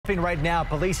developing right now.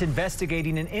 Police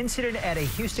investigating an incident at a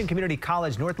Houston Community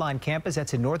College Northline campus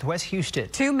that's in Northwest Houston.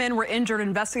 2 men were injured.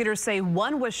 Investigators say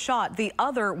one was shot, the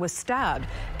other was stabbed.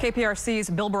 KPRC's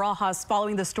Bill Barajas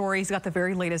following the story. He's got the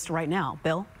very latest right now.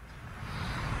 Bill?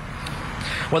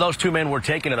 Well, those 2 men were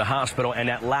taken to the hospital, and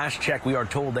at last check, we are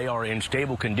told they are in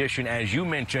stable condition. As you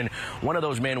mentioned, one of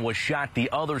those men was shot, the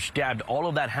other stabbed. All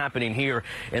of that happening here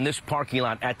in this parking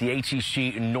lot at the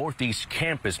HCC Northeast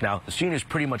campus. Now, the scene is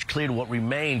pretty much cleared. What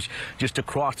remains just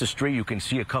across the street, you can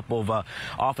see a couple of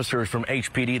officers from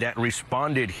HPD that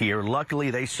responded here.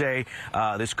 Luckily, they say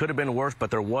this could have been worse, but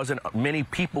there wasn't many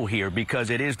people here because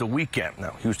it is the weekend.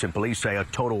 Now, Houston police say a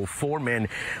total of 4 men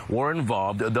were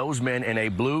involved. Those men in a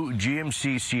blue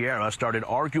GMC Sierra started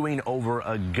arguing over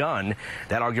a gun.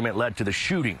 That argument led to the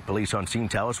shooting. Police on scene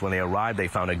tell us when they arrived, they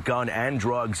found a gun and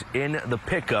drugs in the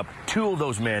pickup. 2 of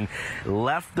those men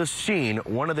left the scene.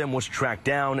 One of them was tracked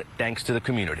down thanks to the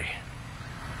community.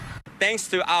 Thanks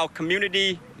to our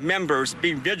community members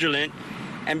being vigilant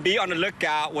and be on the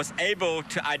lookout, was able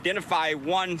to identify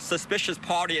one suspicious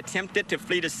party attempted to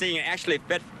flee the scene and actually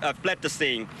fled the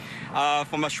scene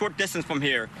from a short distance from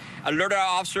here. Alerted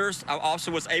our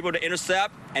officer was able to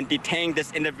intercept and detain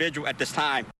this individual at this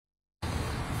time.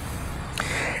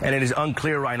 And it is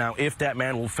unclear right now if that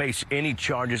man will face any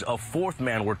charges. A 4th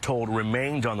man, we're told,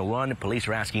 remains on the run. Police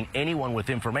are asking anyone with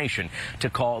information to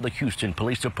call the Houston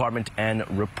Police Department and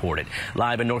report it.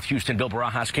 Live in North Houston, Bill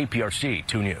Barajas, KPRC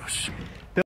 2 News.